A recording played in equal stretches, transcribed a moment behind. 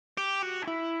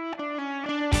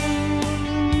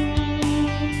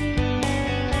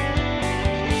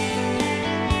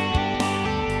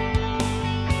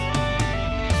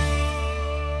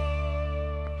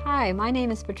Hi, my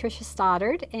name is Patricia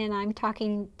Stoddard, and I'm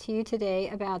talking to you today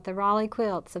about the Ralli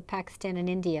Quilts of Pakistan and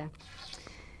India.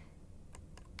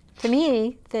 To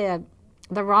me, the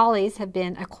Rallis have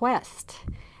been a quest.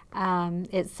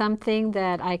 It's something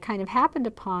that I kind of happened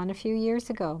upon a few years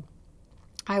ago.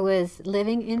 I was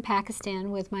living in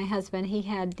Pakistan with my husband. He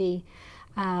had the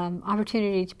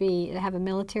opportunity to have a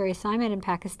military assignment in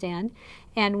Pakistan,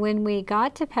 and when we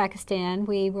got to Pakistan,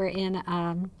 we were in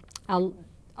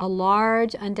a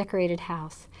large undecorated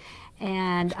house,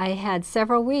 and I had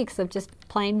several weeks of just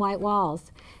plain white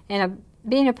walls. And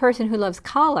being a person who loves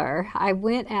color, I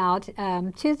went out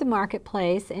to the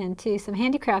marketplace and to some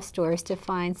handicraft stores to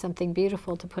find something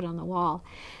beautiful to put on the wall.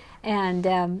 And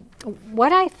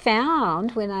what I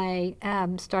found when I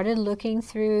started looking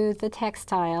through the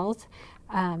textiles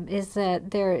is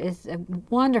that there is a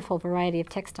wonderful variety of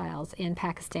textiles in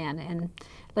Pakistan, and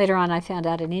later on I found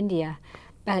out in India.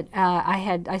 But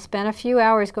I spent a few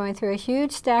hours going through a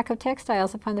huge stack of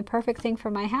textiles to find the perfect thing for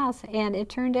my house, and it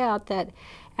turned out that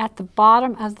at the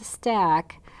bottom of the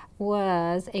stack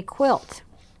was a quilt.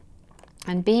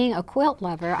 And being a quilt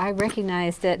lover, I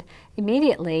recognized it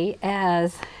immediately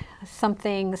as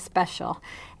something special.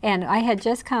 And I had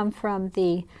just come from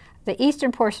the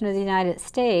eastern portion of the United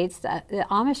States, the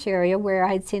Amish area, where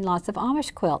I had seen lots of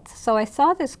Amish quilts. So I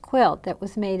saw this quilt that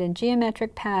was made in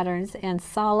geometric patterns and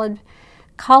solid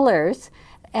colors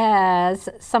as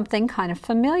something kind of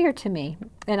familiar to me,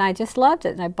 and I just loved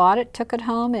it, and I bought it, took it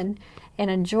home, and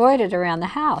enjoyed it around the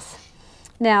house.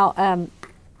 Now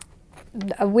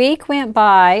a week went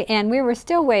by, and we were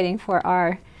still waiting for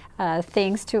our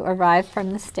things to arrive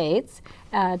from the States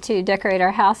to decorate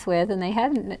our house with, and they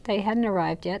hadn't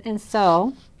arrived yet. And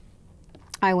so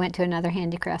I went to another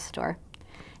handicraft store,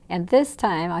 and this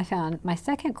time I found my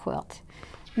second quilt.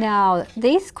 Now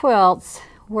these quilts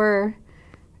were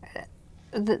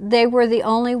the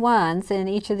only ones in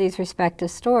each of these respective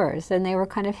stores, and they were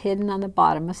kind of hidden on the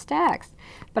bottom of stacks.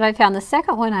 But I found the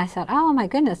second one. I thought, oh my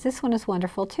goodness, this one is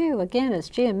wonderful too. Again, it's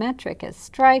geometric, it's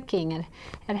striking, and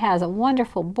it has a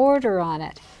wonderful border on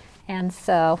it. And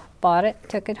so bought it,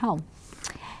 took it home.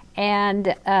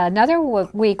 And another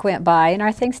week went by, and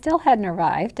our thing still hadn't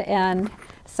arrived, and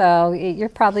so you're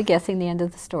probably guessing the end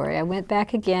of the story. I went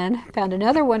back again, found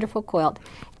another wonderful quilt,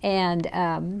 and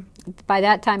by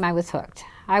that time I was hooked.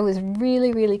 I was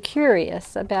really, really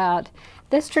curious about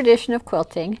this tradition of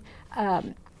quilting,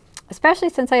 especially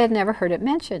since I had never heard it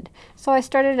mentioned. So I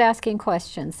started asking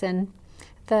questions, and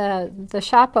the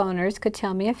shop owners could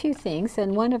tell me a few things,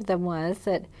 and one of them was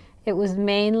that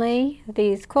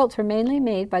these quilts were mainly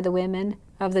made by the women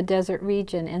of the desert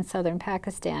region in southern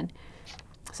Pakistan.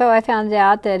 So I found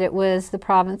out that it was the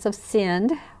province of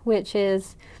Sindh, which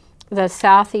is the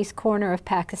southeast corner of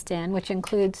Pakistan, which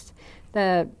includes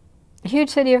the huge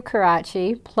city of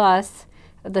Karachi, plus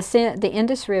the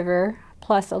Indus River,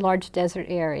 plus a large desert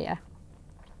area.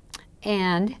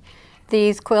 And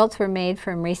these quilts were made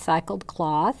from recycled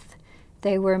cloth.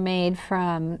 They were made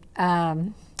from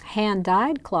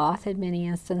hand-dyed cloth in many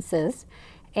instances,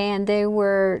 and they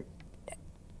were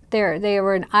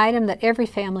an item that every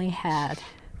family had.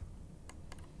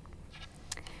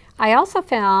 I also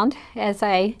found, as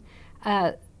I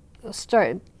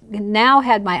now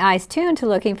had my eyes tuned to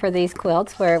looking for these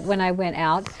quilts, when I went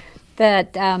out,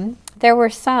 that there were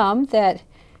some that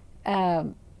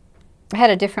had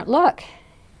a different look,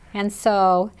 and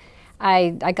so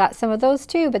I got some of those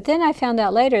too. But then I found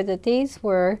out later that these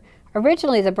were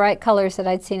originally the bright colors that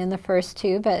I'd seen in the first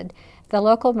two, but the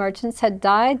local merchants had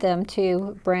dyed them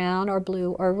to brown or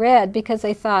blue or red because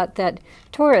they thought that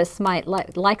tourists might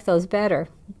like those better,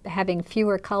 having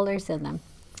fewer colors in them.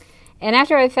 And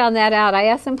after I found that out, I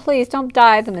asked them, please don't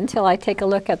dye them until I take a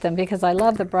look at them, because I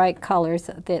love the bright colors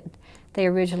that they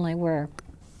originally were.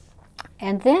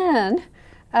 And then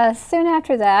soon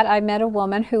after that, I met a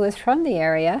woman who was from the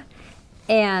area,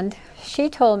 and she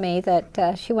told me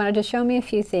that she wanted to show me a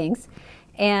few things.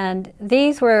 And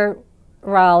these were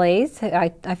Rallis.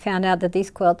 I found out that these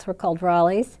quilts were called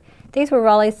Rallis. These were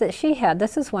Rallis that she had.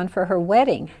 This is one for her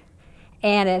wedding.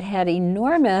 And it had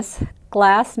enormous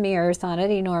glass mirrors on it,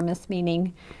 enormous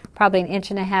meaning probably 1.5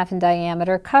 inches in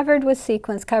diameter, covered with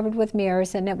sequins, covered with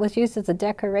mirrors, and it was used as a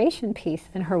decoration piece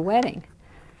in her wedding.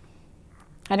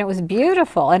 And it was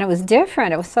beautiful, and it was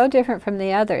different. It was so different from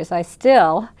the others.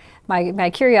 My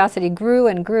curiosity grew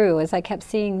and grew as I kept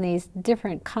seeing these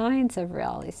different kinds of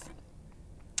Rallis.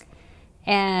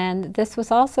 And this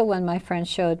was also one my friend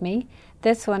showed me.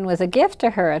 This one was a gift to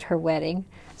her at her wedding.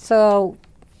 So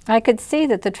I could see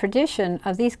that the tradition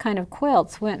of these kind of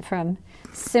quilts went from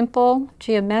simple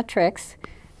geometrics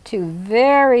to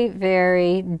very,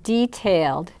 very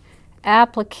detailed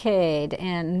appliqued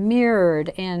and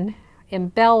mirrored and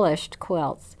embellished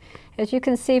quilts. As you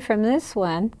can see from this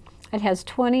one, it has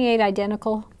 28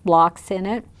 identical blocks in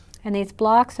it, and these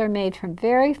blocks are made from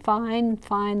very fine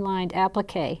lined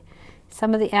applique.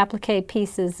 Some of the applique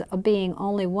pieces being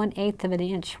only 1/8 of an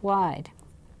inch wide.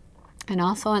 And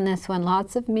also in this one,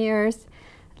 lots of mirrors,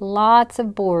 lots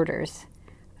of borders.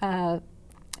 The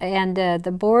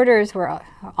borders were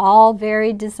all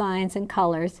varied designs and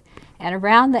colors. And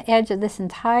around the edge of this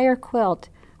entire quilt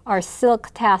are silk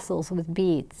tassels with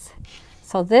beads.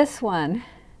 So this one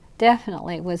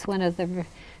definitely was one of the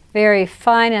very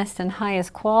finest and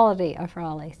highest quality of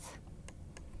Ralli's.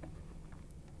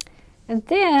 And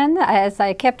then, as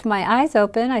I kept my eyes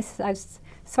open, I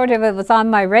sort of, it was on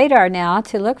my radar now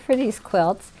to look for these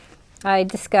quilts. I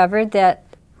discovered that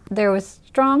there was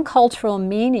strong cultural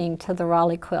meaning to the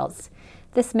Ralli quilts.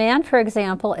 This man, for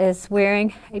example, is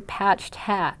wearing a patched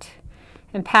hat.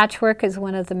 And patchwork is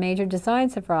one of the major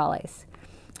designs of Ralli's.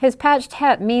 His patched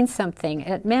hat means something.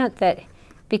 It meant that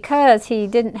because he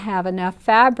didn't have enough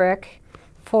fabric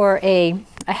for a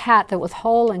hat that was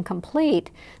whole and complete,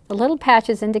 the little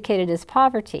patches indicated his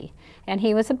poverty. And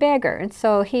he was a beggar. And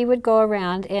so he would go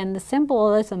around, and the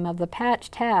symbolism of the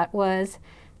patched hat was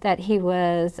that he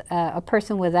was a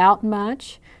person without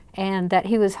much and that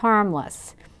he was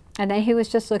harmless. And that he was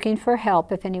just looking for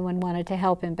help if anyone wanted to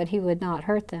help him, but he would not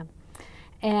hurt them.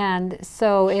 And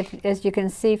so, as you can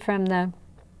see from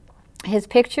his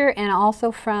picture and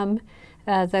also from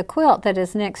the quilt that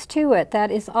is next to it,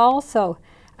 that is also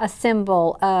a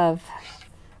symbol of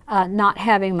not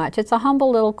having much. It's a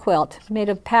humble little quilt made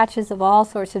of patches of all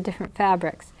sorts of different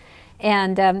fabrics.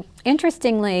 And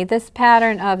interestingly, this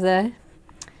pattern of the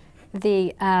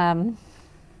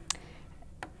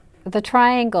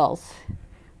triangles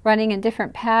running in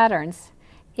different patterns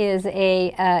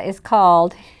is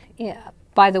called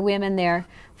by the women there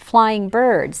flying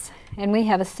birds, and we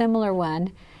have a similar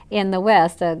one in the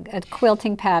West, a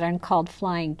quilting pattern called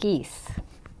flying geese.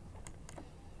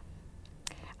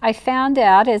 I found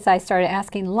out as I started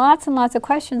asking lots and lots of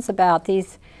questions about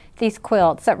these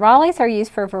quilts that Ralli's are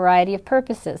used for a variety of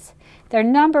purposes. Their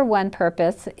number one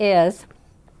purpose is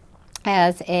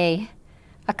as a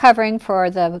covering for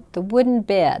the wooden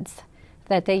beds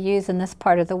that they use in this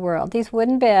part of the world. These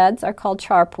wooden beds are called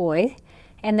charpoy,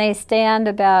 and they stand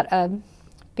about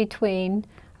between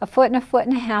a foot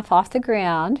and a half off the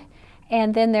ground,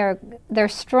 and then they're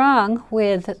strung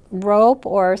with rope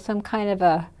or some kind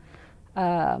of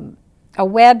a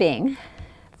webbing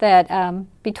that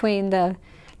between the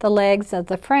legs of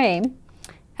the frame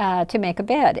to make a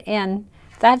bed. And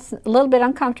that's a little bit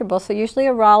uncomfortable, so usually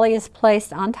a Ralli is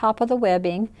placed on top of the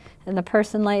webbing, and the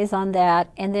person lays on that,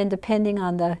 and then depending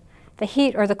on the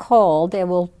heat or the cold, they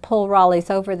will pull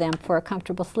Rallis over them for a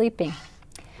comfortable sleeping.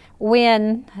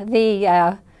 When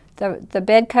the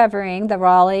bed covering, the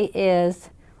Ralli, is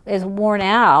worn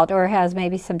out or has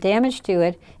maybe some damage to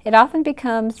it, it often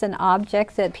becomes an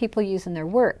object that people use in their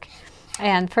work.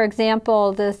 And for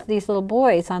example, these little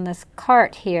boys on this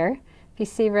cart here, if you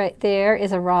see right there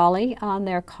is a Ralli on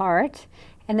their cart,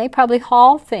 and they probably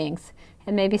haul things,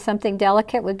 and maybe something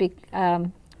delicate would be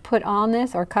put on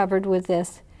this or covered with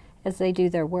this as they do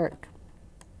their work.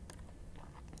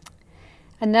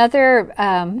 Another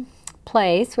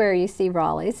place where you see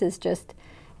Rallis is just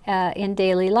in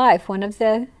daily life.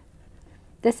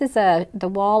 This is the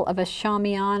wall of a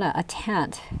shamiana, a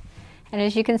tent. And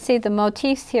as you can see, the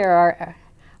motifs here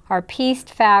are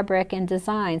pieced fabric and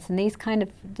designs, and these kind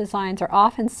of designs are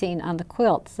often seen on the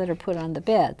quilts that are put on the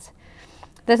beds.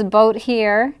 This boat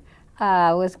here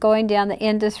was going down the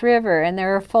Indus River, and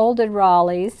there are folded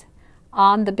Rallis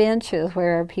on the benches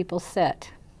where people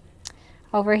sit.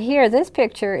 Over here, this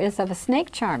picture is of a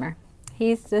snake charmer.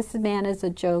 This man is a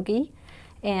jogi,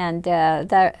 and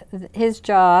his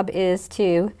job is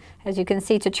to, as you can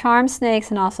see, to charm snakes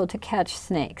and also to catch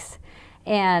snakes.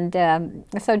 And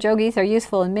so jogis are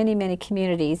useful in many, many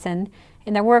communities, and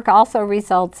their work also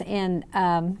results in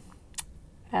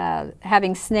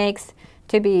having snakes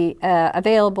to be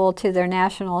available to their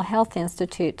National Health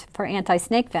Institute for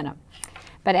anti-snake venom.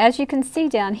 But as you can see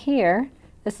down here,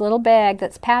 this little bag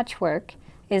that's patchwork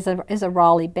is a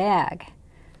Ralli bag.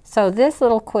 So this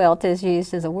little quilt is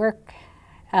used as a work,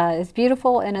 is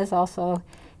beautiful and is also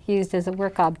used as a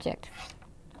work object.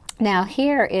 Now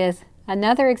here is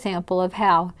another example of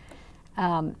how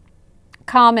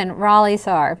common Rallis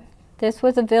are. This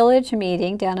was a village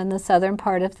meeting down in the southern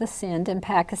part of the Sindh in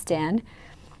Pakistan,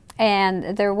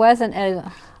 and there wasn't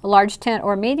a large tent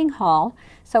or meeting hall,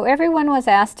 so everyone was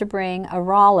asked to bring a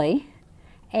Ralli,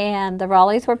 and the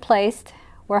Rallis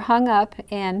were hung up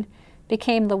in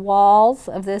became the walls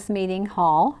of this meeting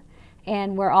hall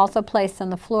and were also placed on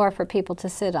the floor for people to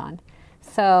sit on.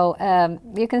 So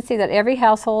you can see that every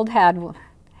household had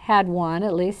one,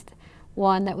 at least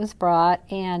one that was brought,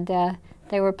 and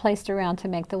they were placed around to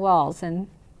make the walls, and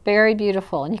very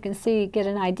beautiful. And you can get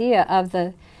an idea of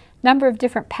the number of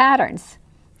different patterns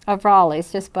of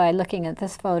Rallis just by looking at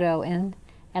this photo and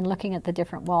looking at the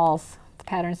different walls, the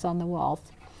patterns on the walls.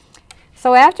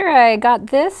 So after I got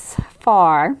this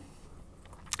far,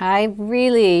 I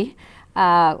really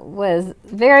was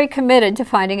very committed to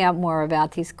finding out more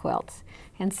about these quilts.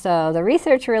 And so the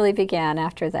research really began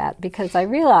after that, because I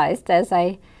realized as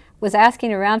I was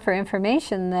asking around for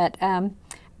information that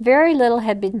very little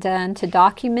had been done to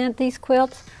document these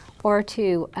quilts or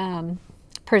to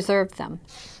preserve them.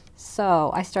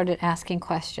 So I started asking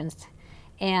questions.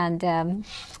 And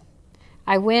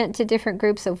I went to different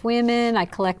groups of women. I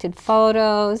collected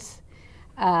photos.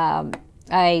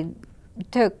 I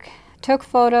took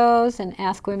photos and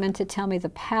asked women to tell me the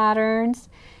patterns,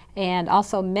 and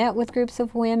also met with groups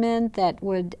of women that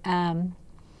would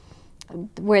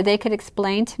where they could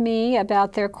explain to me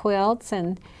about their quilts.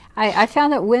 And I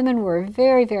found that women were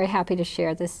very, very happy to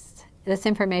share this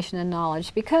information and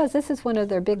knowledge, because this is one of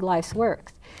their big life's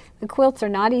works. The quilts are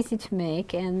not easy to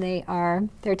make, and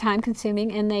they're time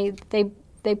consuming, and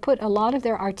they put a lot of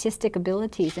their artistic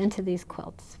abilities into these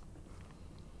quilts.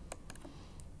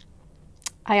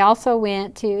 I also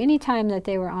went to, any time that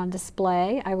they were on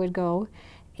display, I would go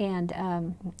and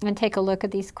take a look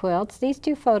at these quilts. These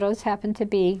two photos happen to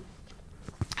be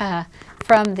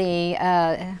from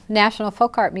the National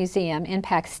Folk Art Museum in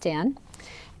Pakistan,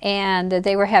 and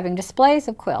they were having displays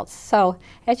of quilts. So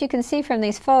as you can see from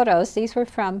these photos, these were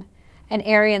from an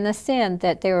area in the Sindh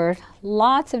that there were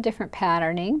lots of different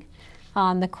patterning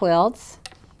on the quilts.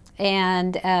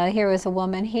 And here was a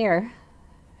woman here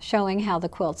showing how the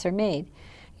quilts are made.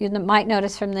 You might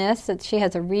notice from this that she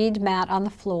has a reed mat on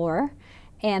the floor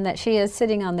and that she is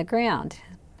sitting on the ground.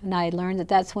 And I learned that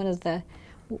that's one of the,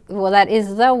 well, that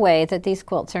is the way that these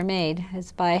quilts are made,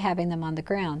 is by having them on the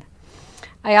ground.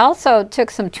 I also took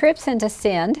some trips into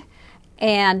Sindh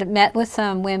and met with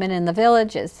some women in the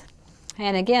villages.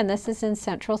 And again, this is in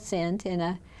central Sindh,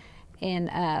 in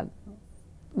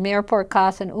Mirpur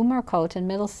Khas and Umarkot in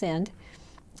middle Sindh.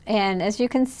 And as you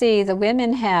can see, the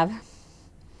women have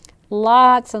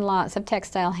lots and lots of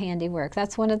textile handiwork.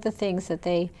 That's one of the things that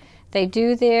they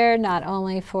do there, not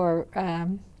only for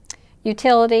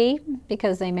utility,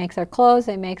 because they make their clothes,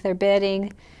 they make their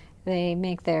bedding, they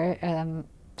make their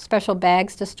special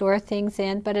bags to store things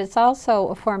in, but it's also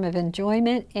a form of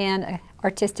enjoyment and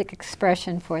artistic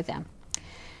expression for them.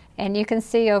 And you can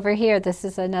see over here, this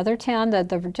is another town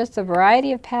that just a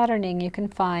variety of patterning you can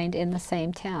find in the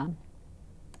same town.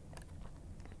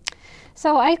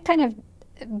 So I kind of,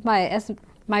 as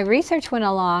my research went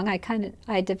along,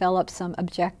 I developed some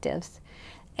objectives.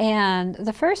 And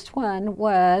the first one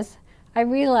was, I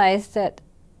realized that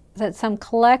some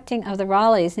collecting of the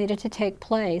Rallis needed to take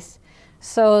place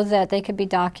so that they could be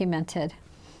documented.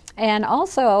 And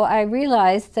also I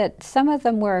realized that some of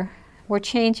them were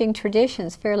changing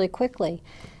traditions fairly quickly.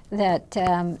 That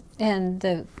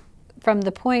from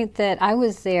the point that I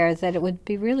was there, that it would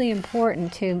be really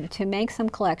important to make some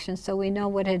collections so we know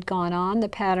what had gone on, the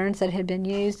patterns that had been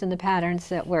used, and the patterns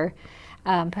that were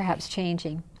perhaps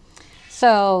changing.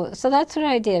 So that's what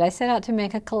I did. I set out to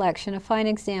make a collection of fine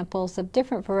examples of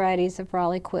different varieties of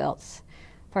Ralli quilts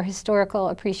for historical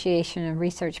appreciation and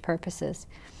research purposes.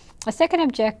 A second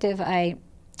objective I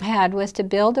had was to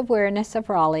build awareness of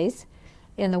Rallis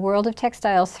in the world of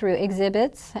textiles through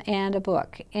exhibits and a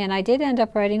book. And I did end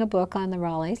up writing a book on the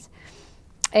Rallis,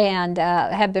 and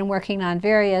have been working on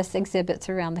various exhibits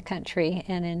around the country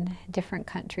and in different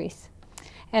countries.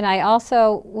 And I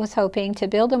also was hoping to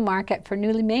build a market for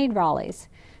newly made Rallis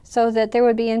so that there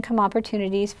would be income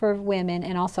opportunities for women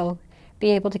and also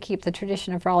be able to keep the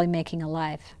tradition of Ralli making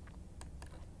alive.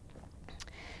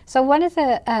 So one of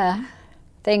the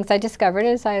things I discovered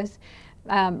as I was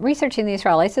researching these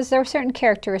Rallis is there were certain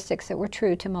characteristics that were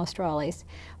true to most Rallis.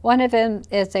 One of them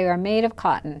is they are made of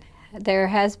cotton. There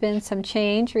has been some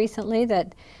change recently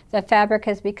that the fabric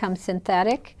has become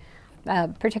synthetic,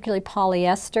 particularly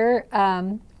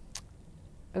polyester,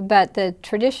 but the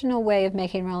traditional way of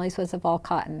making Rallis was of all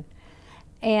cotton.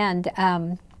 And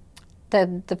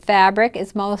the fabric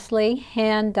is mostly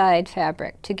hand-dyed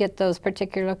fabric to get those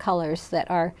particular colors that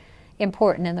are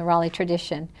important in the Ralli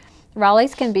tradition.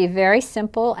 Rallis can be very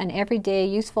simple and everyday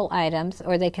useful items,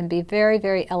 or they can be very,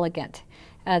 very elegant.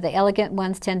 The elegant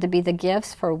ones tend to be the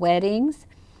gifts for weddings,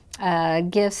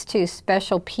 gifts to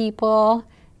special people,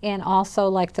 and also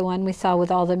like the one we saw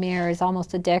with all the mirrors,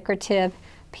 almost a decorative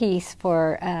piece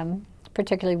for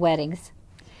particularly weddings.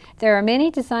 There are many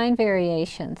design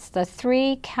variations. The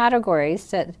three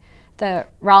categories that the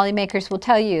Ralli makers will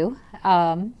tell you,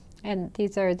 and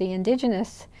these are the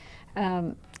indigenous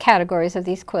categories of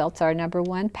these quilts, are number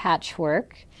one,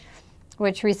 patchwork,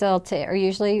 which are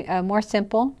usually more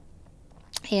simple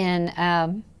in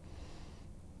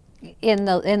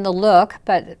the look,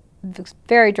 but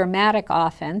very dramatic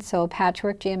often. So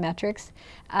patchwork geometrics,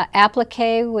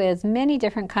 applique with many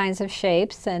different kinds of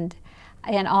shapes, and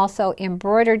also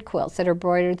embroidered quilts that are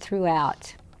broidered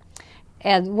throughout.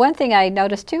 And one thing I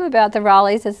noticed too about the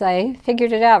Rallis, as I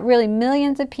figured it out, really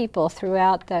millions of people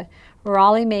throughout the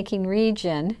Ralli making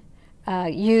region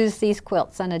use these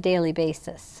quilts on a daily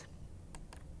basis.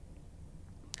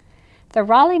 The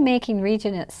Ralli making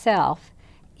region itself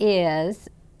is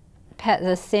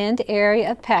the Sindh area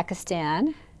of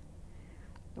Pakistan,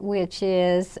 which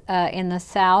is in the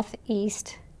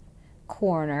southeast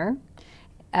corner.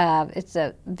 It's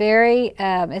a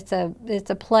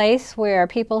place where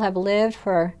people have lived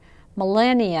for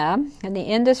millennia, and the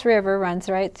Indus River runs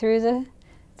right through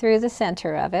the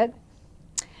center of it.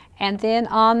 And then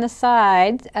on the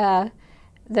side,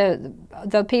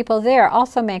 the people there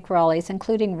also make Rallis,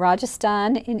 including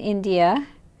Rajasthan in India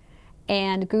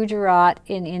and Gujarat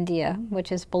in India,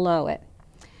 which is below it.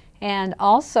 And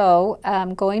also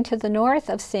going to the north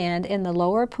of Sindh in the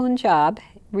lower Punjab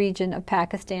region of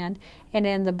Pakistan, and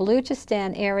in the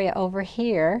Balochistan area over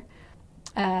here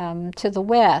to the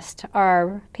west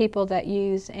are people that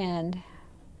use and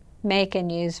make and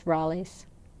use Rallis.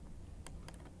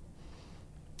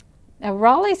 Now,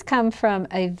 Rallis come from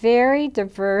very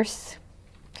diverse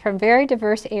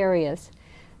areas,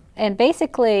 and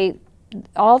basically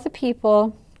all the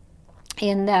people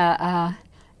in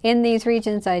these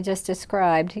regions I just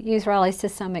described use Rallis to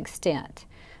some extent,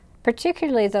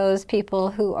 particularly those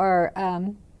people who are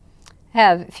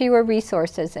have fewer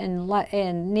resources and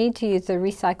need to use the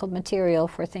recycled material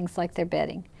for things like their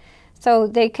bedding. So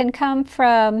they can come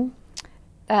from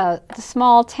the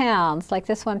small towns, like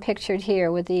this one pictured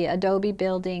here with the adobe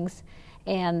buildings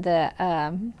and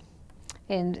the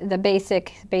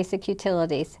basic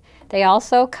utilities. They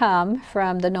also come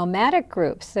from the nomadic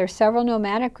groups. There are several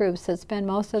nomadic groups that spend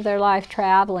most of their life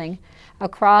traveling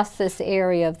across this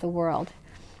area of the world.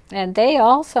 And they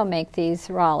also make these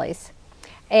Rallis.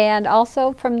 And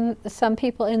also from some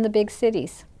people in the big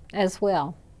cities as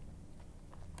well.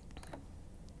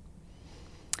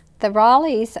 The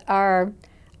Rallis are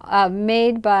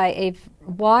made by a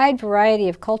wide variety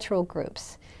of cultural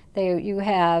groups. You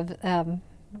have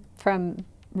from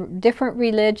different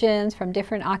religions, from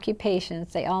different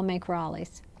occupations, they all make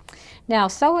Rallis. Now,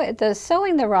 sewing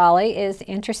the Ralli is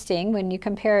interesting when you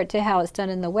compare it to how it's done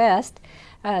in the West.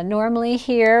 Normally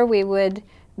here we would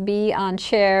be on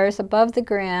chairs above the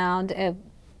ground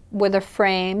with a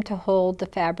frame to hold the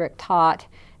fabric taut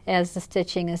as the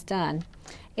stitching is done.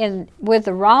 With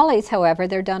the Rallis, however,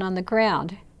 they're done on the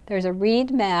ground. There's a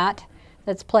reed mat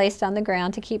that's placed on the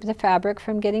ground to keep the fabric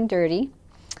from getting dirty.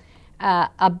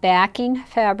 A backing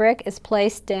fabric is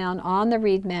placed down on the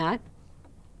reed mat,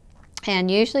 and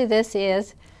usually this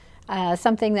is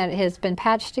something that has been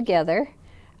patched together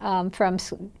from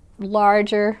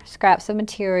larger scraps of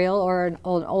material, or an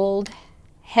old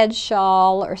head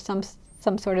shawl, or some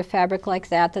sort of fabric like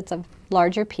that that's a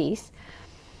larger piece.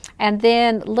 And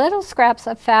then little scraps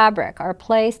of fabric are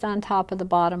placed on top of the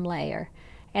bottom layer.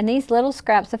 And these little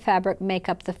scraps of fabric make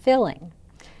up the filling.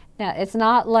 Now, it's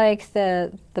not like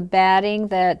the batting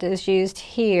that is used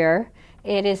here.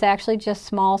 It is actually just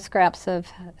small scraps of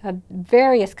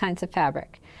various kinds of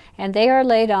fabric. And they are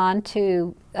laid on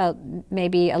to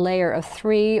maybe a layer of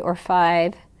 3 or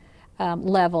 5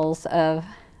 levels of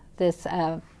this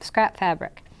scrap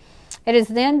fabric. It is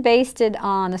then basted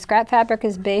on, the scrap fabric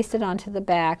is basted onto the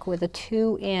back with a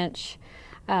 2-inch,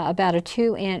 about a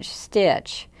 2-inch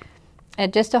stitch,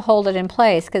 and just to hold it in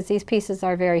place, because these pieces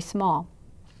are very small.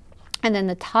 And then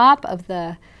the top of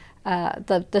the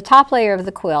top layer of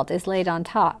the quilt is laid on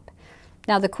top.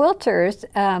 Now the quilters,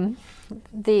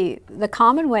 the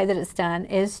common way that it's done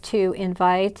is to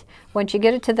invite, once you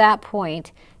get it to that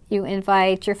point, you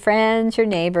invite your friends, your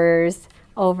neighbors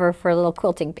over for a little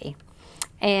quilting bee.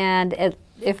 And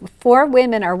if 4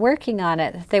 women are working on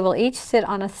it, they will each sit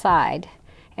on a side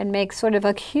and make sort of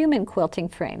a human quilting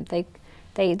frame. They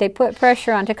put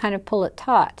pressure on to kind of pull it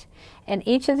taut. And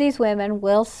each of these women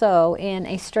will sew in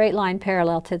a straight line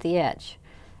parallel to the edge.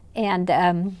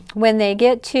 And when they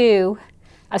get to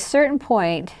a certain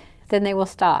point, then they will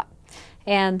stop.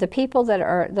 And the people that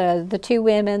are, the 2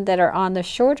 women that are on the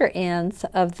shorter ends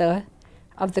of the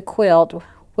of the quilt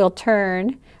will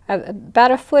turn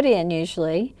about a foot in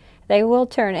usually. They will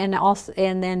turn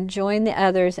and then join the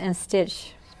others and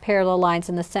stitch parallel lines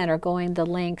in the center going the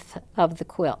length of the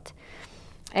quilt.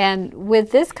 And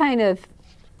with this kind of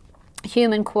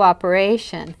human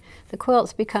cooperation, the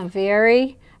quilts become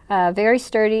very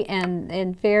sturdy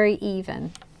and very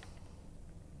even.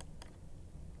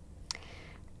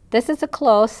 This is a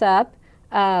close-up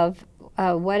of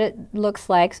what it looks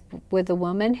like with the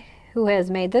woman who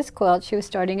has made this quilt. She was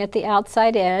starting at the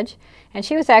outside edge, and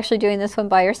she was actually doing this one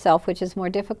by herself, which is more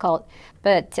difficult,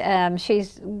 but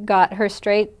she's got her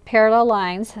straight parallel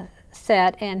lines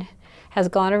set and has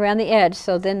gone around the edge,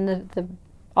 so then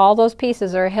all those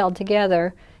pieces are held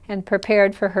together and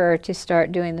prepared for her to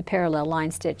start doing the parallel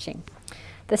line stitching.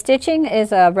 The stitching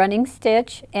is a running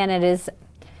stitch, and it is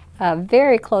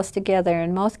very close together.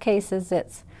 In most cases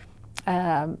it's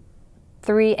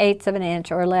 3/8 of an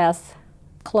inch or less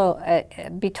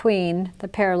between the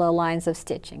parallel lines of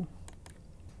stitching.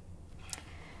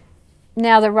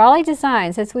 Now the Ralli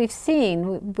designs, as we've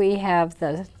seen, we have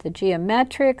the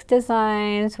geometric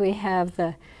designs, we have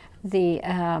the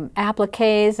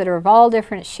appliques that are of all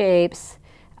different shapes.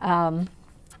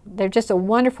 They're just a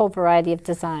wonderful variety of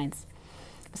designs.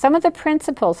 Some of the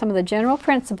principles, some of the general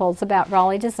principles about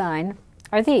Ralli design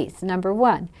are these. Number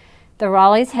one, the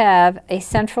Rallis have a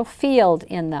central field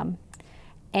in them,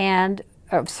 and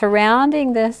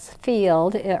surrounding this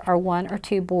field are 1 or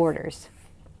 2 borders.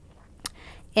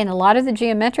 In a lot of the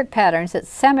geometric patterns, it's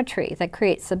symmetry that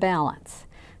creates the balance.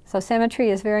 So symmetry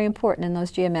is very important in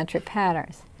those geometric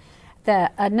patterns.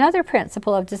 Another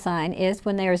principle of design is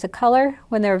when there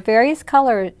are various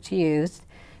colors used,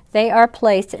 they are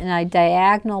placed in a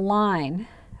diagonal line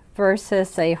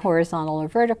versus a horizontal or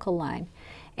vertical line.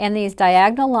 And these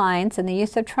diagonal lines and the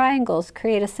use of triangles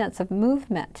create a sense of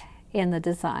movement in the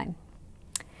design.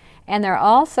 And they're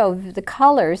also, the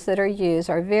colors that are used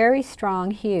are very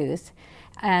strong hues,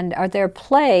 and they're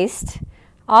placed,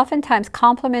 oftentimes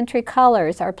complementary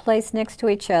colors are placed next to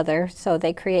each other so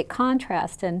they create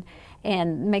contrast and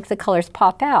make the colors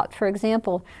pop out. For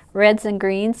example, reds and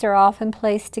greens are often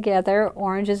placed together,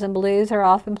 oranges and blues are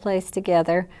often placed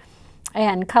together,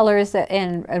 and colors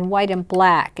and white and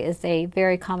black is a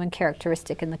very common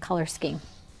characteristic in the color scheme.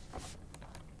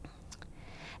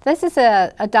 This is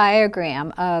a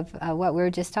diagram of what we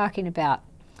were just talking about.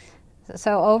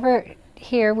 So over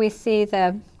here we see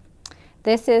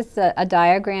this is a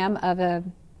diagram of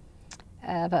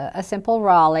a simple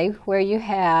Ralli where you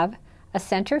have a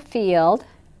center field,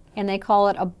 and they call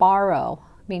it a barrow,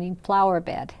 meaning flower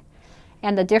bed.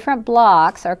 And the different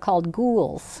blocks are called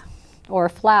gules, or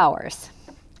flowers,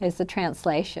 is the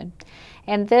translation.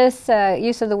 And this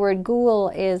use of the word gule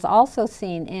is also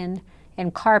seen in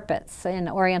carpets, in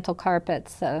Oriental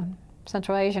carpets,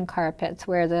 Central Asian carpets,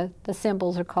 where the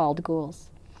symbols are called gules.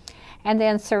 And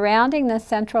then surrounding the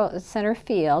center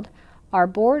field are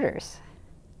borders.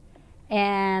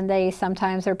 And they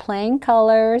sometimes are plain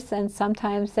colors, and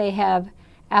sometimes they have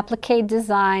applique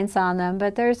designs on them,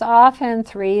 but there's often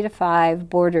 3 to 5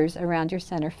 borders around your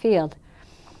center field.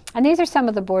 And these are some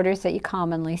of the borders that you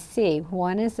commonly see.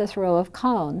 One is this row of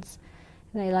cones.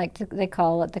 They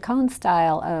call it the cone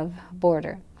style of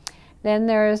border. Then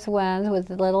there's ones with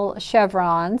little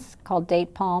chevrons called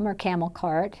date palm or camel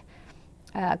cart.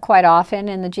 Quite often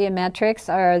in the geometrics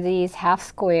are these half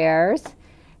squares.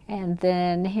 And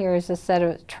then here's a set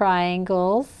of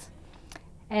triangles.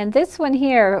 And this one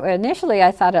here, initially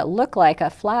I thought it looked like a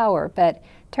flower, but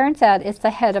turns out it's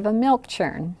the head of a milk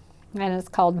churn, and it's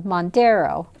called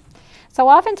Mondero. So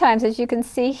oftentimes, as you can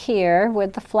see here,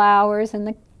 with the flowers and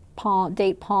the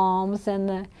date palms and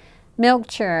the milk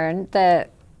churn, the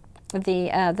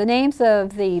names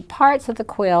of the parts of the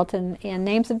quilt and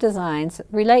names of designs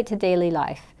relate to daily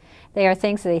life. They are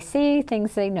things they see,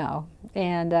 things they know,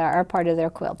 and are part of their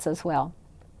quilts as well.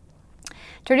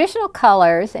 Traditional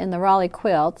colors in the Ralli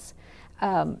quilts,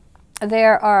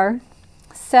 there are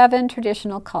 7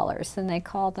 traditional colors, and they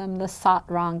call them the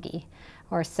satrangi,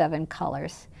 or 7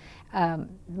 colors.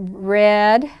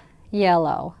 Red,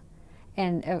 yellow,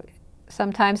 and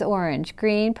sometimes orange,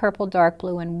 green, purple, dark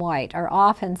blue, and white are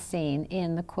often seen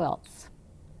in the quilts.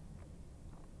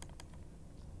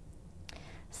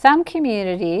 Some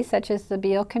communities, such as the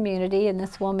Beal community, and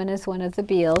this woman is one of the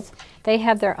Beals, they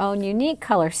have their own unique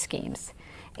color schemes.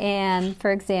 And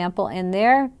for example, in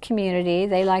their community,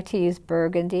 they like to use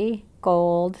burgundy,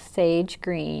 gold, sage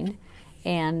green,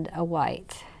 and a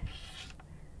white.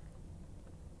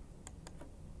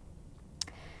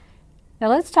 Now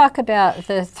let's talk about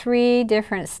the 3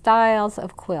 different styles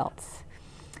of quilts.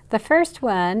 The first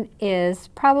one is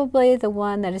probably the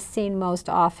one that is seen most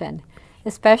often.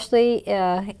 especially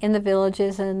in the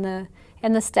villages and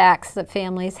the stacks that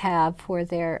families have for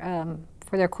their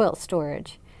quilt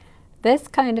storage. This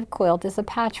kind of quilt is a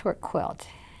patchwork quilt,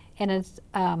 and it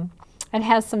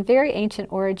has some very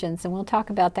ancient origins, and we'll talk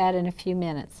about that in a few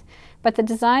minutes. But the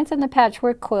designs on the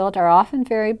patchwork quilt are often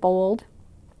very bold.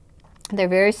 They're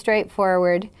very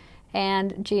straightforward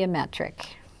and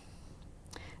geometric.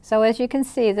 So as you can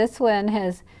see, this one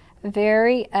has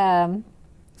very,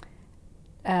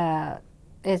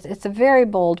 it's a very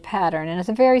bold pattern, and it's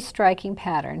a very striking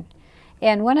pattern.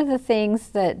 And one of the things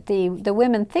that the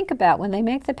women think about when they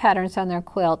make the patterns on their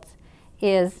quilts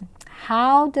is,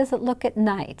 how does it look at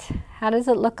night? How does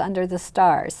it look under the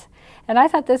stars? And I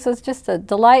thought this was just a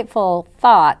delightful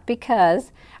thought,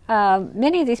 because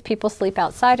many of these people sleep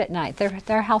outside at night.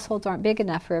 Their households aren't big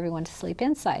enough for everyone to sleep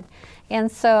inside.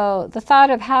 And so the thought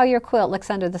of how your quilt looks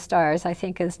under the stars, I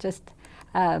think, is just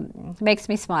makes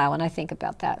me smile when I think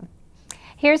about that.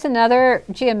 Here's another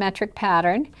geometric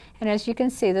pattern, and as you can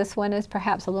see, this one is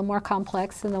perhaps a little more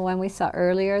complex than the one we saw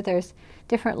earlier. There's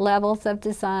different levels of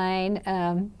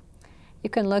design. You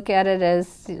can look at it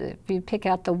as, if you pick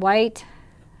out the white,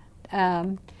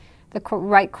 the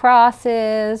right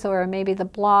crosses, or maybe the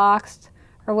blocks,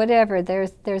 or whatever.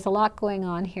 There's a lot going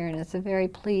on here, and it's a very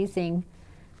pleasing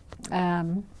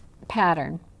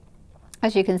pattern.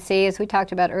 As you can see, as we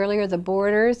talked about earlier, the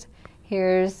borders.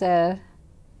 Here's a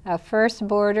first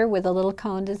border with a little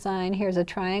cone design. Here's a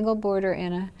triangle border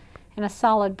and a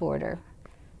solid border.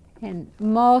 And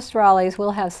most Rallis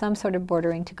will have some sort of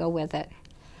bordering to go with it.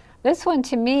 This one,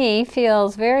 to me,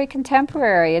 feels very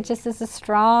contemporary. It just is a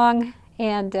strong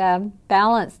and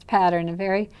balanced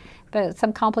pattern, but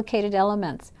some complicated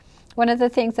elements. One of the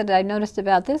things that I noticed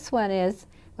about this one is,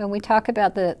 when we talk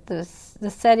about the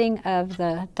setting of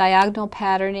the diagonal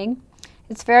patterning,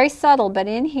 it's very subtle, but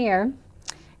in here,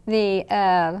 the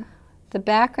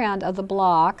background of the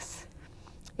blocks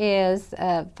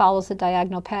follows a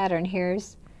diagonal pattern.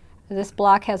 This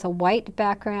block has a white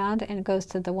background, and it goes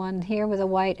to the one here with a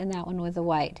white and that one with a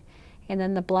white. And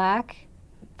then the black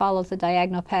follows the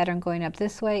diagonal pattern going up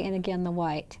this way, and again the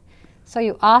white. So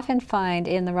you often find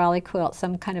in the Ralli quilt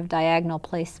some kind of diagonal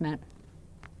placement.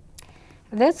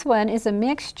 This one is a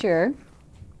mixture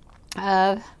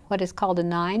of what is called a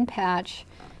 9-patch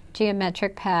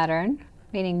geometric pattern,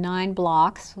 meaning 9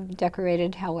 blocks,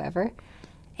 decorated however,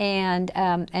 and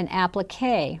an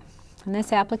applique. And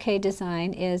this applique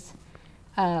design is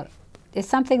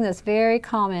something that's very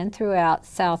common throughout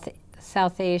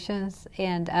South Asians,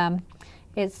 and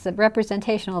it's a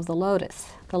representation of the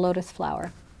lotus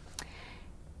flower.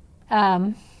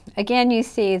 Again, you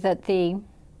see that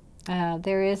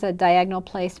there is a diagonal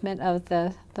placement of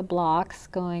the blocks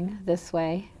going this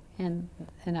way and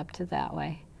up to that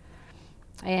way.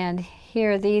 And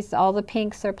here, all the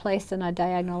pinks are placed in a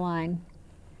diagonal line,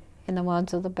 and the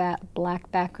ones with the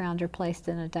black background are placed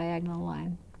in a diagonal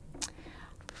line.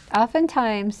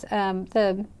 Oftentimes,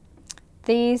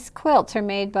 these quilts are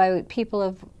made by people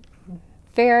of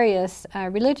various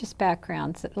religious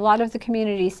backgrounds. A lot of the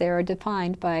communities there are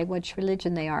defined by which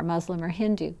religion they are, Muslim or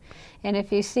Hindu. And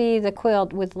if you see the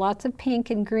quilt with lots of pink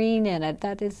and green in it,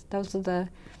 those are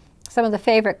some of the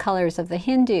favorite colors of the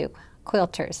Hindu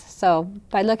quilters. So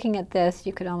by looking at this,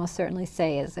 you could almost certainly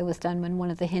say it was done in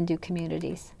one of the Hindu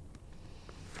communities.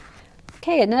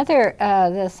 Okay,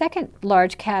 the second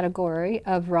large category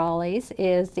of Rallis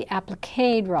is the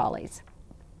appliqued Rallis.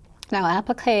 Now,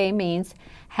 applique means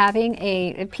having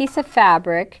a piece of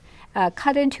fabric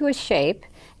cut into a shape,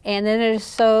 and then it is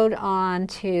sewed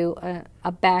onto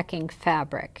a backing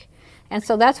fabric. And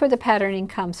so that's where the patterning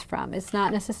comes from. It's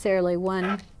not necessarily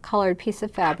one colored piece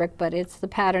of fabric, but it's the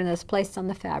pattern that's placed on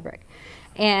the fabric.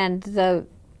 And the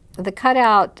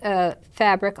cutout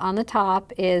fabric on the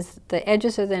top the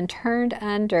edges are then turned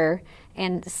under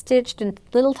and stitched in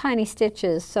little tiny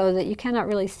stitches so that you cannot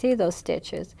really see those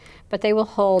stitches, but they will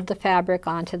hold the fabric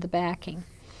onto the backing.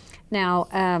 Now,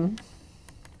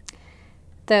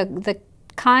 the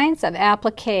kinds of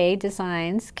applique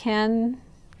designs can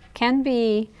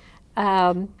be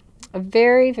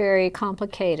very, very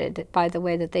complicated by the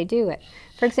way that they do it.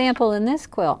 For example, in this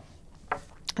quilt,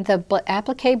 the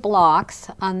applique blocks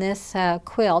on this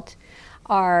quilt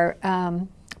are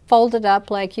folded up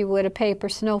like you would a paper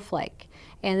snowflake,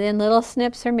 and then little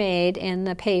snips are made in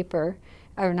the paper,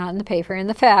 or not in the paper, in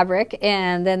the fabric,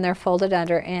 and then they're folded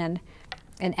under and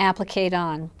appliqued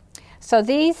on. So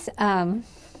these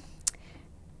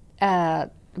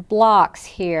blocks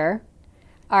here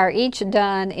are each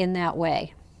done in that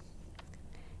way.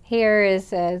 Here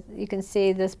is, you can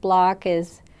see this block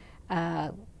is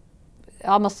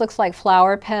almost looks like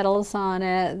flower petals on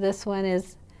it. This one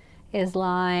is is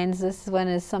lines. This one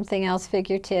is something else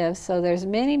figurative. So there's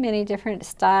many, many different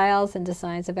styles and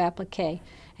designs of applique.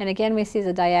 And again, we see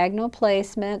the diagonal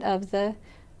placement of the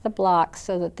blocks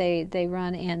so that they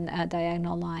run in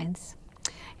diagonal lines.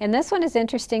 And this one is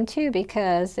interesting too,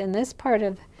 because in this part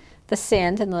of the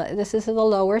cinch, and this is the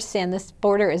lower cinch, this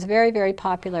border is very, very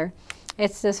popular.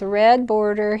 It's this red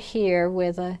border here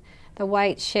with the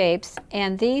white shapes,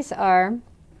 and these are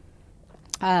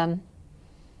and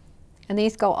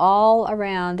these go all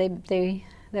around.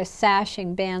 They're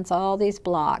sashing bands all these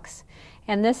blocks.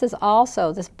 And this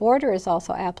border is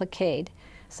also appliqued.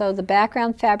 So the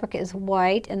background fabric is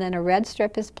white, and then a red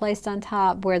strip is placed on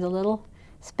top where the little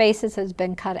spaces has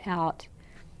been cut out.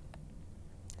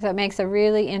 So it makes a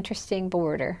really interesting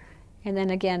border. And then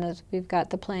again, we've got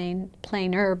the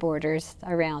plainer borders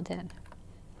around it.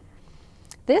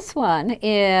 This one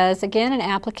is, again, an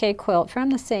applique quilt from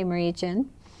the same region.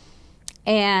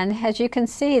 And as you can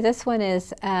see, this one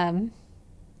is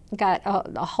got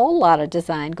a whole lot of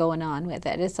design going on with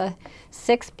it. It's a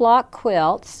 6-block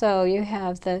quilt, so you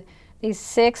have these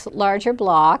 6 larger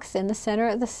blocks. In the center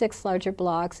of the 6 larger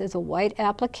blocks is a white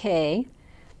applique.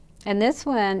 And this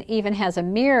one even has a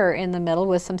mirror in the middle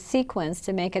with some sequins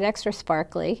to make it extra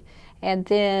sparkly. And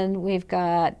then we've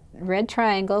got red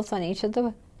triangles on each of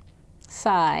the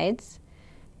sides,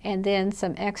 and then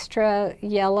some extra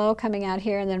yellow coming out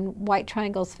here, and then white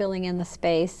triangles filling in the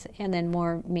space, and then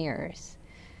more mirrors.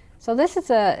 So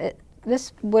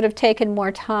this would have taken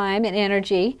more time and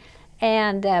energy,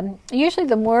 and usually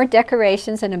the more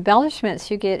decorations and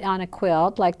embellishments you get on a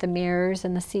quilt, like the mirrors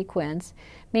and the sequins,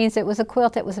 means it was a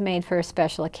quilt that was made for a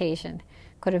special occasion.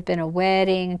 Could have been a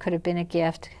wedding, could have been a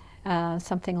gift,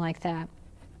 something like that.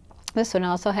 This one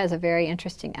also has a very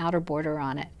interesting outer border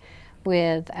on it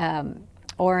with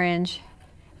orange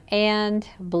and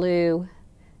blue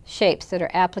shapes that are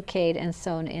appliqued and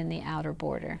sewn in the outer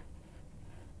border.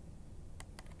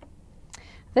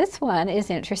 This one is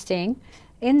interesting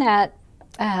in that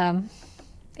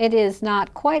it is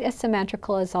not quite as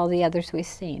symmetrical as all the others we've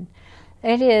seen.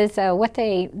 It is what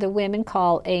the women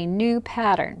call a new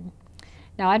pattern.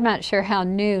 Now, I'm not sure how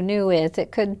new is.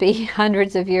 It could be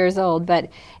hundreds of years old, but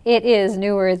it is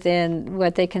newer than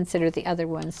what they consider the other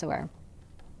ones were.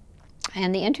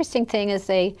 And the interesting thing is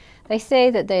they say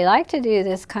that they like to do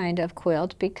this kind of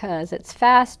quilt because it's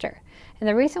faster. And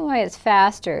the reason why it's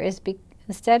faster is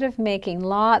instead of making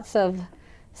lots of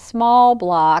small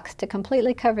blocks to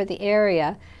completely cover the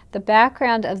area, the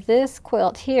background of this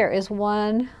quilt here is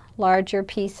one larger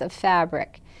piece of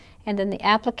fabric. And then the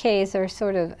appliques are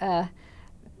sort of,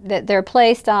 they're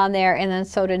placed on there and then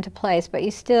sewed into place, but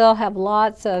you still have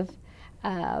lots of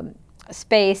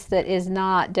space that is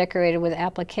not decorated with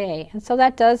applique. And so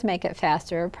that does make it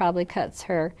faster. It probably cuts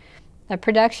her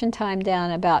production time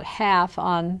down about half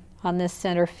on this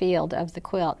center field of the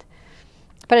quilt.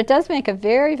 But it does make a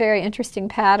very, very interesting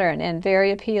pattern and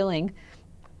very appealing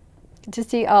to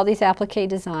see all these applique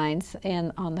designs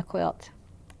on the quilt.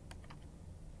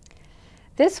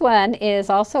 This one is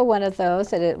also one of those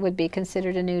that it would be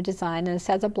considered a new design, and this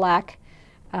has a black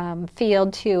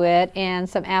field to it and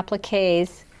some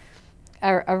appliques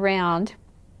around.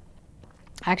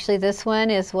 Actually, this one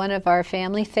is one of our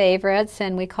family favorites,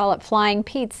 and we call it flying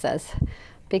pizzas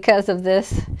because of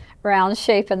this round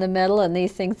shape in the middle and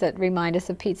these things that remind us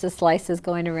of pizza slices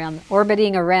going around,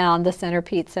 orbiting around the center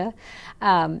pizza.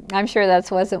 I'm sure that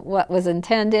wasn't what was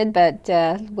intended, but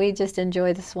we just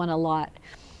enjoy this one a lot.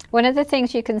 One of the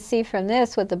things you can see from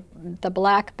this with the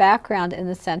black background in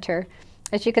the center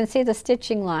is you can see the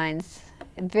stitching lines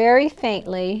very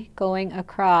faintly going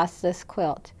across this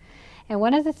quilt. And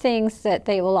one of the things that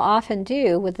they will often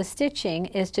do with the stitching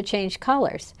is to change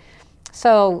colors.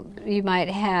 So you might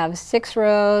have 6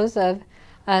 rows of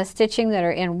stitching that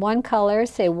are in one color,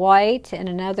 say white, and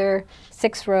another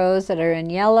 6 rows that are in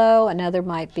yellow, another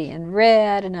might be in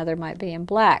red, another might be in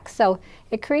black. So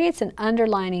it creates an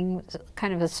underlining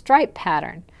kind of a stripe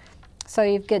pattern. So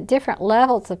you get different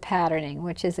levels of patterning,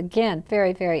 which is again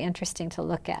very, very interesting to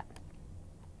look at.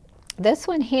 This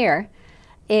one here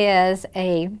is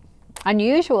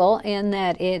unusual in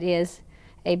that it is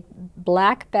a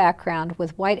black background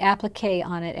with white applique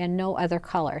on it and no other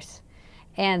colors.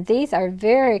 And these are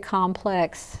very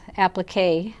complex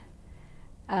applique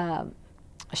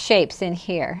shapes in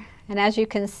here. And as you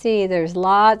can see, there's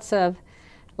lots of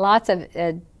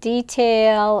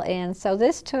detail, and so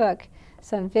this took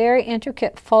some very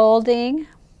intricate folding.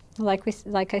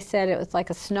 Like I said, it was like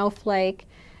a snowflake,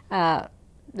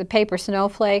 the paper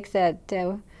snowflake that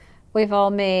we've all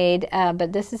made,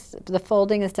 but this is, the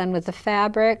folding is done with the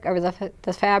fabric, or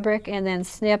the fabric, and then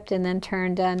snipped and then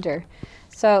turned under.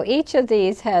 So each of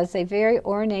these has a very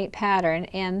ornate pattern,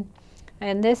 and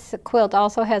this quilt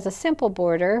also has a simple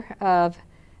border of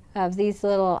these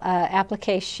little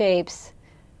applique shapes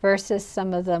versus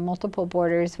some of the multiple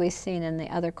borders we've seen in the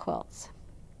other quilts.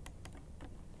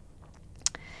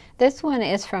 This one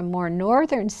is from more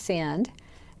northern Sind,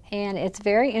 and it's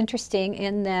very interesting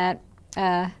in that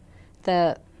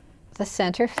the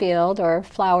center field or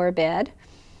flower bed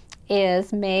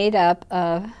is made up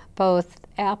of both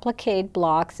appliqued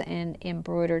blocks and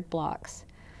embroidered blocks.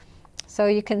 So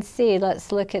you can see,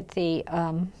 let's look at the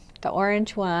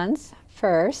orange ones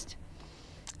first.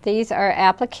 These are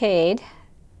appliqued,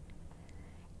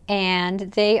 and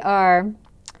they are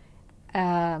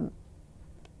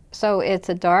so it's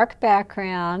a dark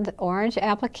background, orange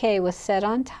applique was set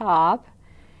on top,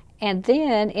 and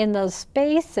then in those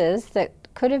spaces that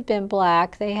could have been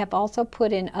black, they have also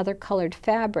put in other colored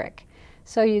fabric.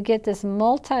 So you get this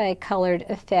multicolored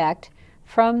effect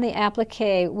from the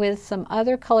applique with some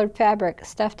other colored fabric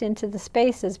stuffed into the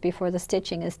spaces before the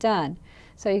stitching is done.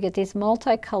 So you get these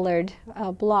multicolored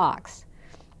blocks.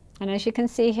 And as you can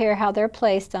see here, how they're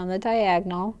placed on the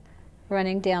diagonal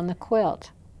running down the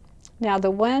quilt. Now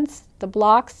the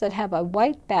blocks that have a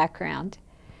white background,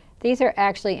 these are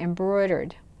actually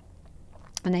embroidered.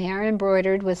 And they are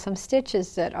embroidered with some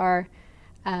stitches that are,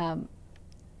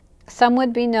 some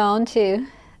would be known to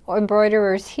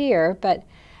embroiderers here, but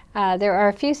there are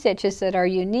a few stitches that are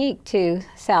unique to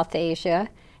South Asia,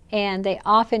 and they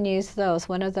often use those.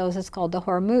 One of those is called the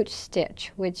Hormuz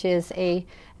stitch, which is a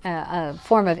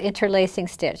form of interlacing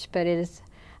stitch, but it is,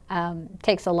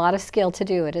 takes a lot of skill to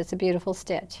do it. It's a beautiful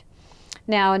stitch.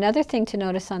 Now another thing to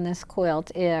notice on this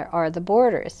quilt are the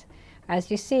borders. As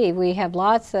you see, we have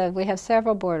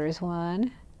several borders.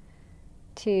 1,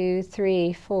 2,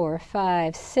 3, 4,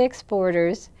 5, 6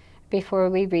 borders before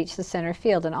we reach the center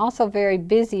field, and also very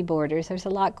busy borders. There's a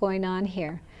lot going on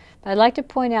here. But I'd like to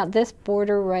point out this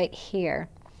border right here.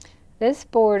 This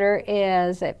border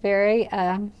is a very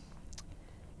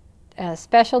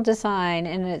special design,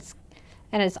 and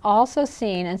it's also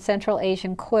seen in Central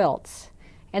Asian quilts.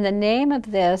 And the name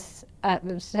of this,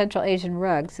 Central Asian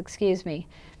rugs, excuse me,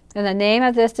 and the name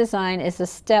of this design is the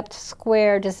stepped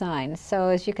square design. So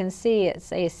as you can see, it's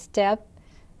the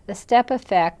step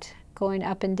effect going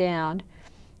up and down,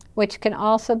 which can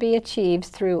also be achieved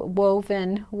through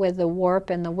woven with the warp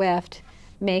and the weft,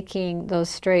 making those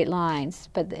straight lines.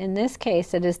 But in this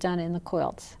case, it is done in the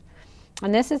quilts.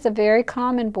 And this is a very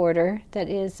common border that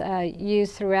is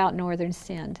used throughout northern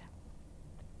Sind.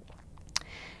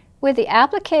 With the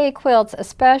applique quilts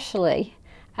especially,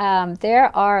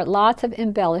 there are lots of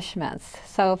embellishments.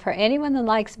 So for anyone that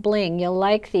likes bling, you'll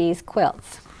like these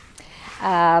quilts.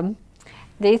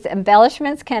 These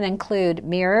embellishments can include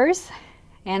mirrors,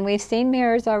 and we've seen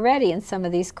mirrors already in some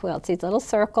of these quilts. These little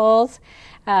circles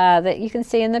that you can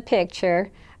see in the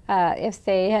picture, if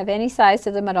they have any size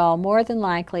to them at all, more than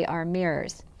likely are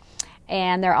mirrors.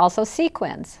 And they're also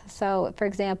sequins. So for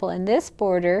example, in this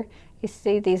border, you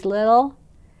see these little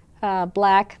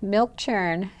black milk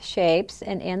churn shapes,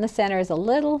 and in the center is a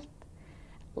little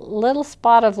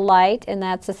spot of light, and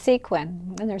that's a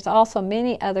sequin. And there's also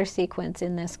many other sequins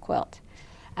in this quilt.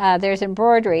 There's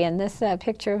embroidery, and this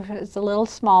picture is a little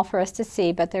small for us to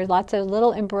see, but there's lots of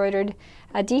little embroidered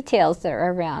details that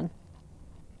are around.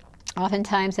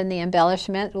 Oftentimes in the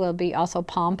embellishment will be also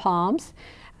pom-poms,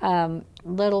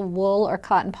 little wool or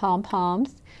cotton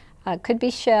pom-poms. Could be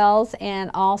shells,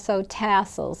 and also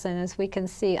tassels. And as we can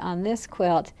see on this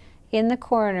quilt, in the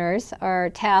corners are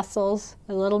tassels,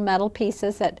 little metal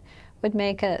pieces that would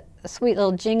make a sweet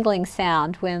little jingling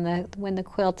sound when the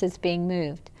quilt is being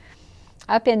moved.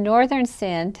 Up in northern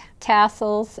Sind,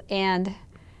 tassels and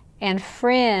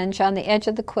fringe on the edge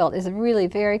of the quilt is really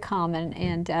very common,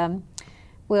 and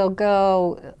will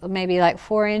go maybe like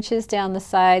 4 inches down the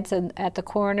sides and at the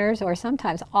corners, or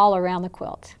sometimes all around the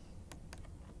quilt.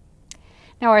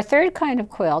 Now our third kind of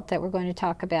quilt that we're going to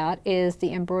talk about is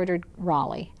the embroidered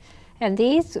Ralli. And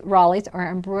these Rallis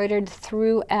are embroidered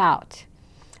throughout.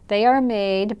 They are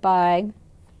made by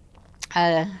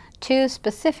 2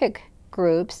 specific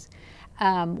groups.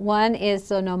 One is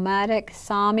the nomadic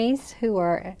Samis, who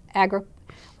are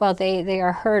they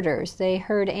are herders. They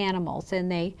herd animals,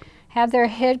 and they have their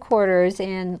headquarters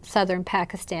in southern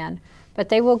Pakistan. But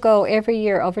they will go every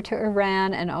year over to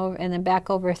Iran and then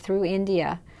back over through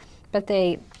India. But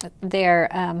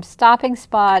their stopping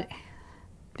spot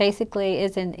basically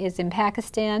is in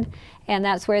Pakistan, and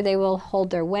that's where they will hold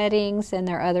their weddings and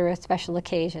their other special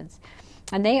occasions.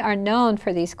 And they are known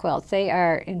for these quilts. They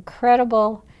are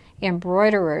incredible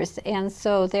embroiderers, and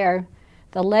so the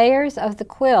layers of the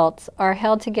quilts are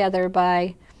held together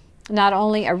by not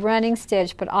only a running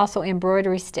stitch but also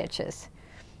embroidery stitches.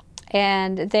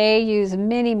 And they use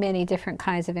many, many different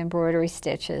kinds of embroidery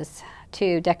stitches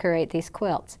to decorate these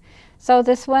quilts. So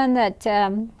this one that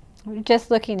we're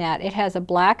just looking at, it has a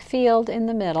black field in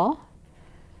the middle.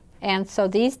 And so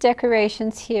these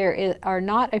decorations here are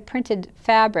not a printed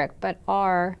fabric, but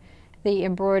are the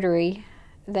embroidery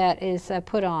that is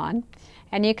put on.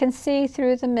 And you can see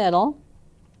through the middle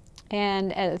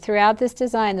and throughout this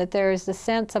design that there is the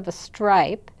sense of a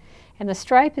stripe. And the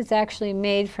stripe is actually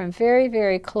made from very,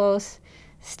 very close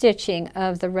stitching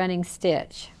of the running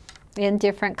stitch in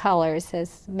different colors,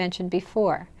 as mentioned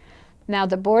before. Now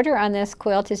the border on this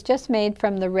quilt is just made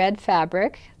from the red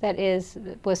fabric that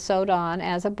was sewed on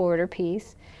as a border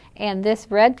piece, and this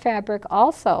red fabric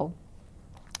also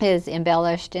is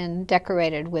embellished and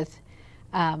decorated with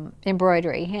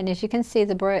embroidery. And as you can see,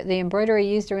 the embroidery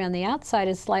used around the outside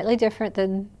is slightly different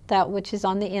than that which is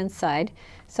on the inside,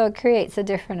 so it creates a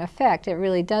different effect. It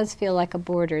really does feel like a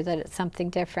border, that it's something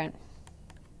different.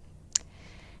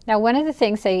 Now one of the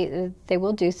things they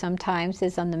will do sometimes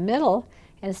is on the middle,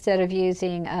 instead of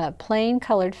using plain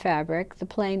colored fabric, the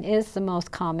plain is the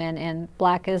most common and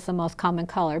black is the most common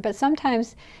color, but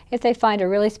sometimes if they find a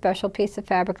really special piece of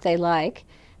fabric they like,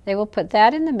 they will put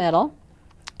that in the middle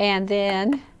and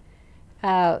then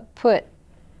put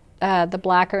the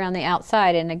black around the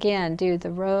outside, and again do the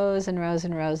rows and rows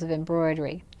and rows of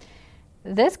embroidery.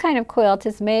 This kind of quilt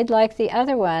is made like the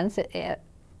other ones,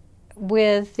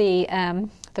 with the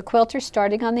quilter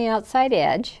starting on the outside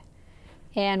edge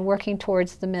and working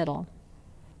towards the middle.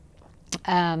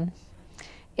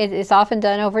 It is often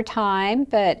done over time,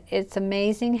 but it's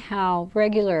amazing how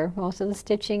regular most of the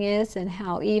stitching is and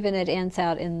how even it ends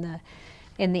out in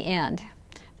the end.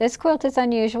 This quilt is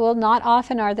unusual. Not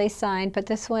often are they signed, but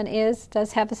this one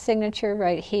does have a signature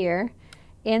right here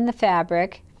in the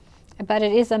fabric, but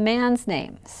it is a man's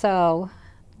name, so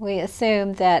we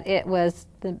assume that it was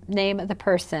the name of the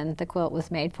person the quilt was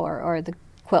made for or the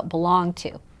quilt belonged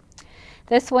to.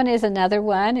 This one is another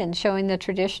one and showing the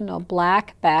traditional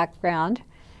black background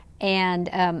and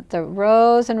the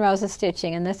rows and rows of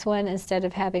stitching. And this one, instead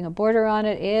of having a border on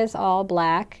it, is all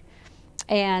black.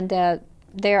 And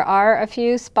there are a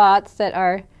few spots that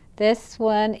are, this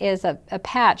one is a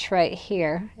patch right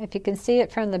here. If you can see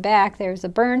it from the back, there's a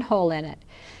burn hole in it.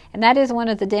 And that is one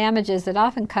of the damages that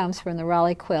often comes from the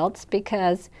Ralli quilts,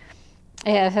 because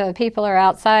if people are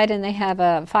outside and they have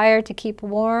a fire to keep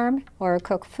warm or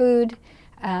cook food,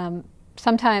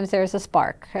 sometimes there's a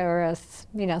spark or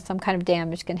some kind of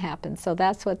damage can happen. So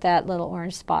that's what that little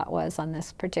orange spot was on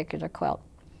this particular quilt.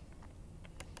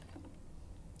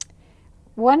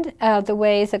 One of the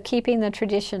ways of keeping the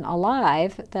tradition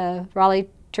alive, the Ralli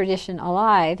tradition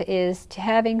alive, is to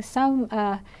having some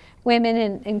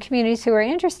women in communities who are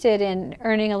interested in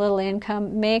earning a little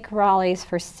income make Rallis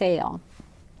for sale.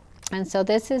 And so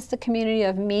this is the community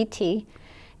of Miti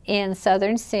in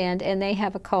southern Sindh, and they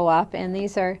have a co-op, and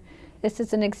this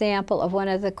is an example of one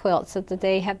of the quilts that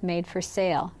they have made for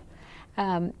sale.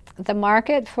 The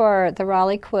market for the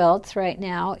Ralli quilts right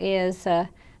now is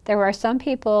there are some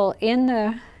people in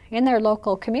their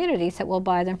local communities that will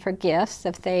buy them for gifts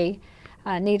if they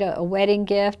need a wedding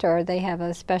gift or they have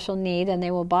a special need, and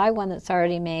they will buy one that's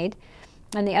already made.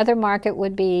 And the other market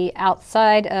would be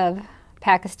outside of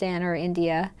Pakistan or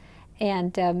India,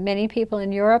 and many people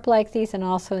in Europe like these, and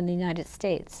also in the United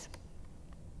States.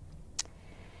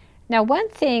 Now, one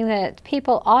thing that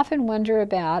people often wonder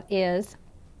about is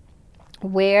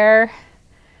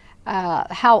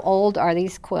how old are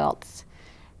these quilts?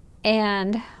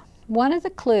 And one of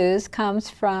the clues comes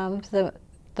from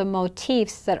the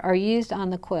motifs that are used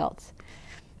on the quilts.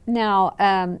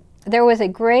 Now, there was a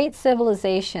great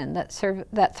civilization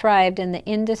that thrived in the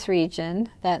Indus region.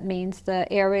 That means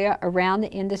the area around the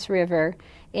Indus River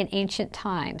in ancient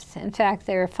times. In fact,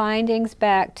 there are findings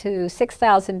back to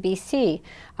 6000 BC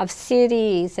of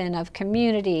cities and of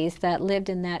communities that lived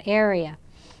in that area.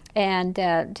 And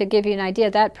to give you an idea,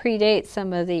 that predates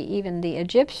some of even the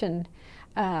Egyptian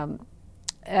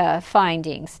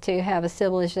findings to have a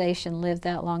civilization live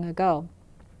that long ago.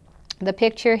 The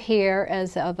picture here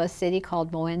is of a city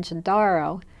called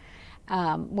Mohenjo-daro,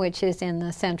 which is in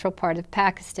the central part of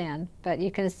Pakistan. But you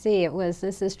can see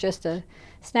this is just a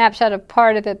snapshot of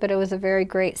part of it, but it was a very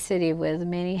great city with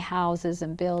many houses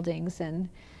and buildings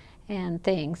and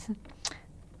things.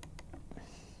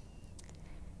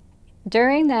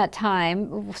 During that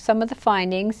time, some of the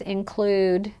findings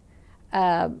include,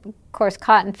 of course,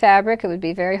 cotton fabric. It would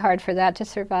be very hard for that to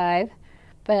survive.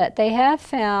 but they have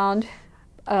found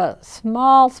a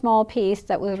small piece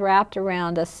that was wrapped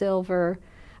around a silver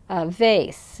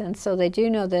vase. And so they do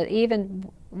know that even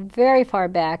very far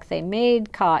back they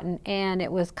made cotton, and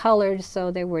it was colored, so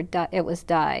it was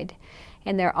dyed.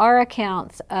 And there are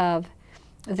accounts of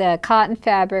the cotton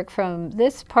fabric from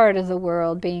this part of the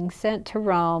world being sent to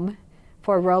Rome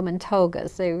for Roman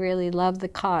togas. They really loved the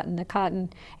cotton.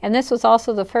 And this was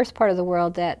also the first part of the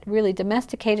world that really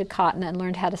domesticated cotton and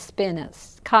learned how to spin it.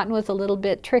 Cotton was a little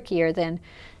bit trickier than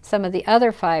some of the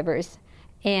other fibers,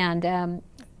 and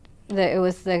it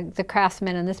was the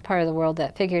craftsmen in this part of the world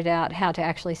that figured out how to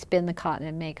actually spin the cotton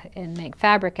and make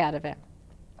fabric out of it.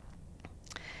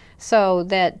 So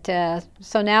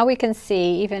now we can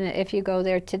see, even if you go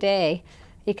there today,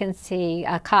 you can see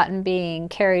cotton being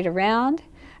carried around,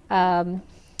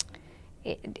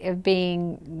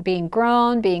 being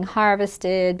grown, being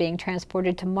harvested, being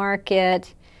transported to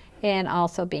market, and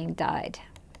also being dyed.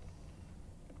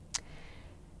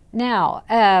 Now,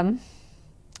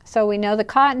 so we know the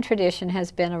cotton tradition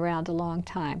has been around a long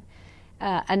time.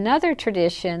 Another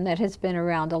tradition that has been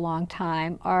around a long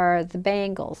time are the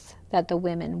bangles that the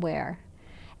women wear.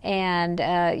 And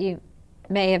you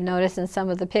may have noticed in some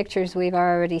of the pictures we've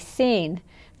already seen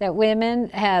that women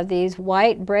have these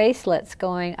white bracelets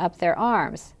going up their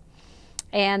arms.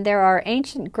 And there are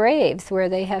ancient graves where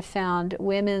they have found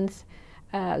women's,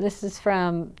 this is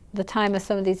from the time of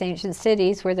some of these ancient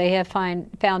cities, where they have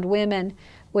found women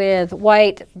with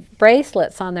white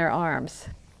bracelets on their arms.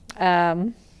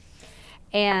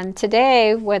 And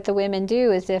today what the women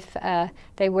do is if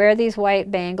they wear these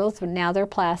white bangles, now they're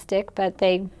plastic, but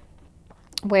they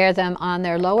wear them on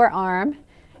their lower arm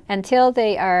until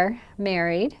they are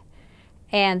married,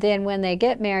 and then when they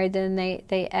get married, then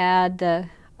they add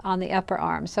on the upper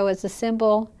arm. So it's a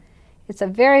symbol. It's a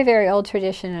very, very old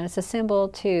tradition, and it's a symbol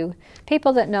to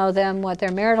people that know them what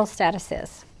their marital status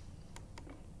is.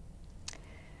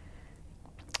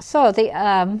 So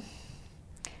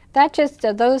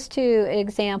those two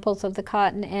examples of the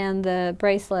cotton and the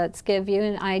bracelets give you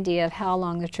an idea of how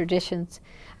long the traditions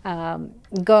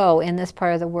go in this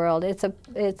part of the world. It's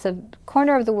a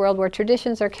corner of the world where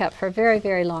traditions are kept for a very,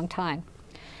 very long time.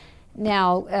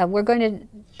 Now, we're going to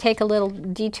take a little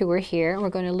detour here, and we're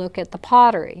going to look at the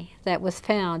pottery that was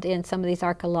found in some of these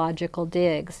archaeological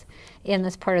digs in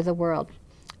this part of the world.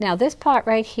 Now, this pot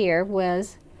right here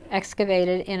was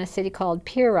excavated in a city called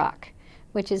Perak,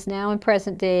 which is now in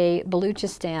present-day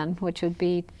Baluchistan, which would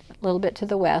be a little bit to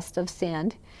the west of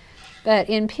Sindh. But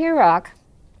in Perak,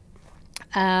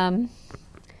 the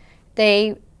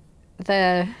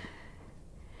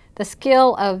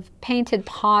skill of painted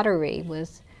pottery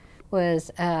was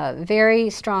very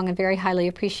strong and very highly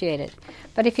appreciated.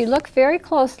 But if you look very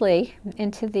closely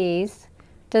into these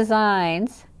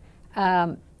designs,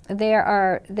 they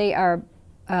are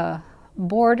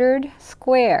bordered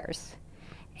squares.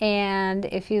 And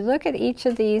if you look at each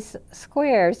of these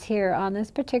squares here on this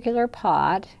particular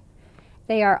pot,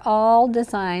 they are all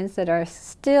designs that are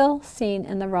still seen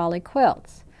in the Ralli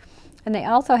quilts. And they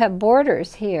also have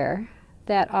borders here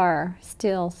that are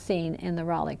still seen in the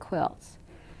Ralli quilts.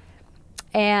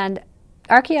 And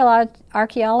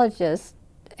archaeologists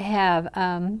have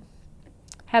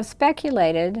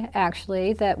speculated,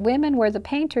 actually, that women were the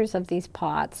painters of these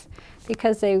pots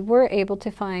because they were able to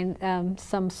find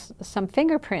some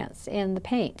fingerprints in the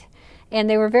paint. And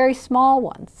they were very small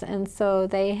ones. And so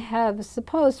they have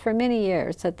supposed for many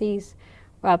years that these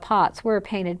pots were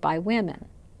painted by women.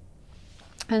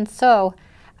 And so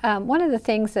one of the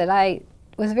things that I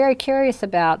was very curious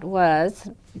about was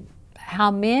how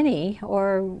many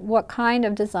or what kind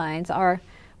of designs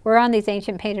were on these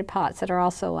ancient painted pots that are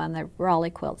also on the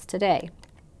Ralli quilts today.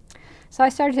 So I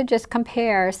started to just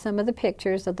compare some of the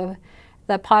pictures of the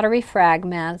pottery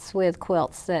fragments with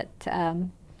quilts that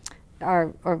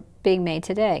are being made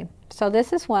today. So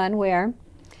this is one where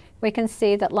we can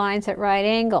see that lines at right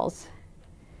angles,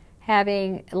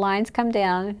 having lines come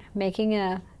down, making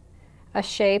a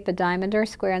shape, a diamond or a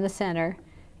square in the center,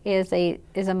 is a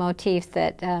motif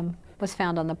that was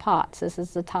found on the pots. This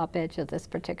is the top edge of this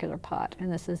particular pot,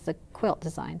 and this is the quilt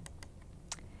design.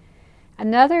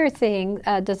 Another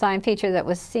design feature that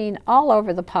was seen all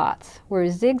over the pots were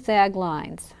zigzag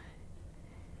lines.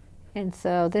 And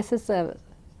so this is the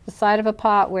side of a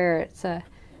pot where it's a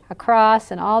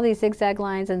cross and all these zigzag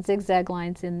lines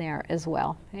in there as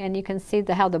well. And you can see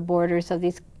how the borders of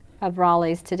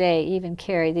Rallis today even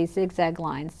carry these zigzag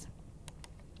lines.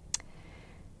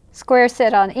 Square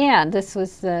set on end. This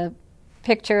was the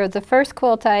picture of the first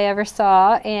quilt I ever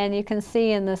saw, and you can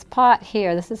see in this pot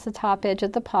here, this is the top edge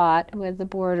of the pot with the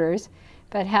borders,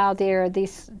 but how there are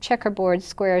these checkerboard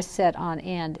squares set on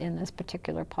end in this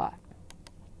particular pot.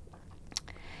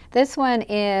 This one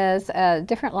is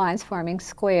different lines forming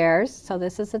squares. So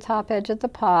this is the top edge of the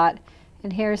pot,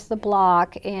 and here's the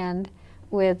block, and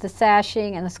with the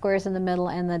sashing and the squares in the middle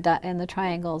and the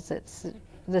triangles, it's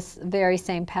this very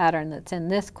same pattern that's in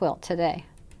this quilt today.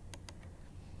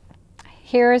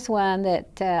 Here's one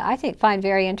that I find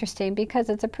very interesting because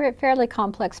it's a fairly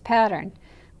complex pattern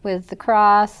with the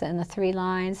cross and the 3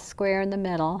 lines, square in the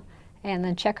middle, and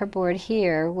then checkerboard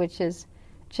here, which is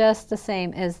just the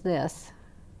same as this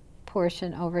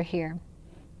portion over here.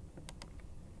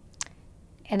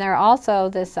 And there are also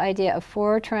this idea of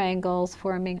 4 triangles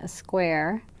forming a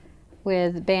square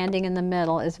with banding in the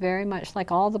middle is very much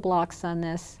like all the blocks on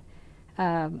this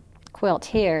quilt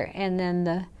here. And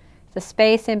then the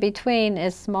space in between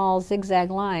is small zigzag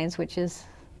lines, which is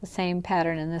the same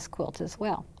pattern in this quilt as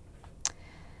well.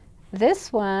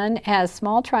 This one has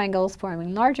small triangles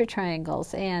forming larger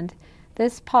triangles, and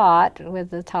this pot with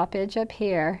the top edge up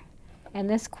here and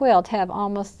this quilt have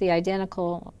almost the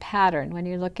identical pattern when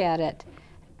you look at it,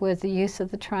 with the use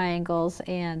of the triangles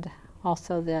and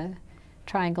also the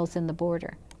triangles in the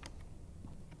border.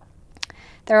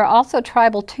 There are also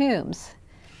tribal tombs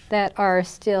that are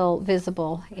still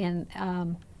visible in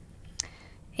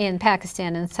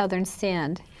Pakistan and southern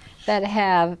Sindh that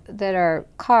are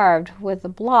carved with the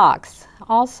blocks,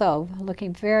 also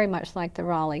looking very much like the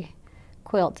Ralli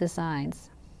quilt designs.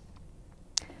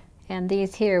 And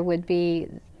these here would be,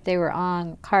 they were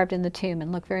carved in the tomb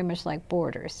and look very much like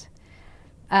borders.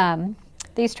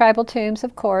 These tribal tombs,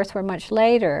 of course, were much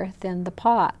later than the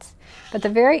pots. But the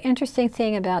very interesting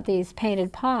thing about these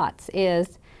painted pots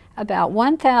is about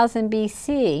 1000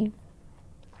 BC,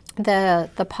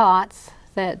 the pots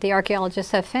that the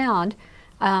archaeologists have found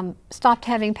stopped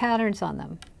having patterns on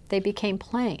them. They became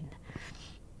plain.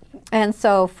 And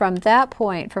so from that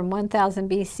point, from 1000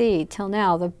 BC till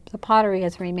now, the pottery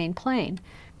has remained plain.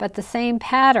 But the same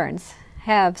patterns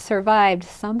have survived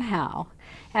somehow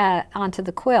onto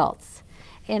the quilts.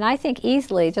 And I think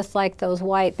easily, just like those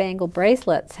white bangle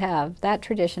bracelets have, that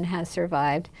tradition has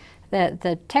survived, that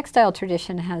the textile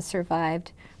tradition has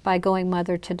survived by going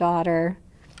mother to daughter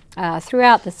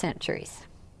throughout the centuries.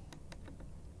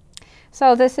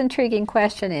 So this intriguing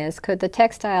question is, could the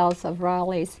textiles of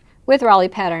with Ralli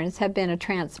patterns have been a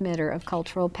transmitter of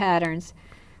cultural patterns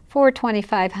for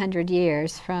 2,500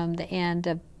 years, from the end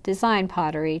of design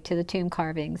pottery to the tomb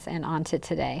carvings and on to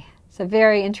today? It's a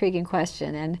very intriguing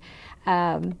question, and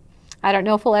I don't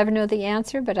know if we'll ever know the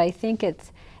answer, but I think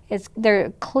there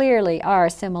clearly are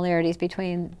similarities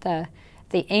between the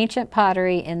ancient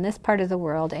pottery in this part of the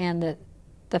world and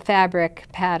the fabric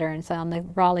patterns on the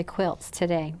Ralli quilts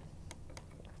today.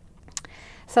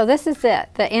 So this is it,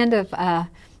 the end of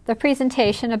the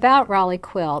presentation about Ralli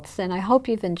quilts, and I hope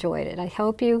you've enjoyed it. I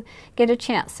hope you get a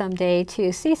chance someday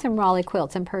to see some Ralli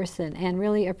quilts in person and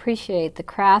really appreciate the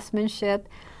craftsmanship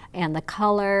and the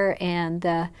color and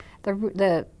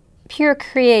the pure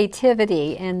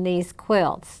creativity in these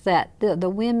quilts that the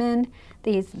women,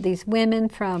 these women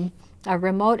from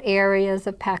remote areas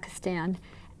of Pakistan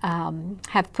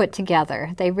have put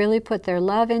together. They really put their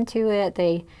love into it.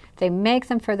 They make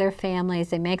them for their families.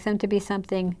 They make them to be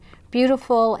something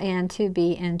beautiful and to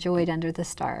be enjoyed under the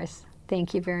stars.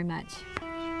 Thank you very much.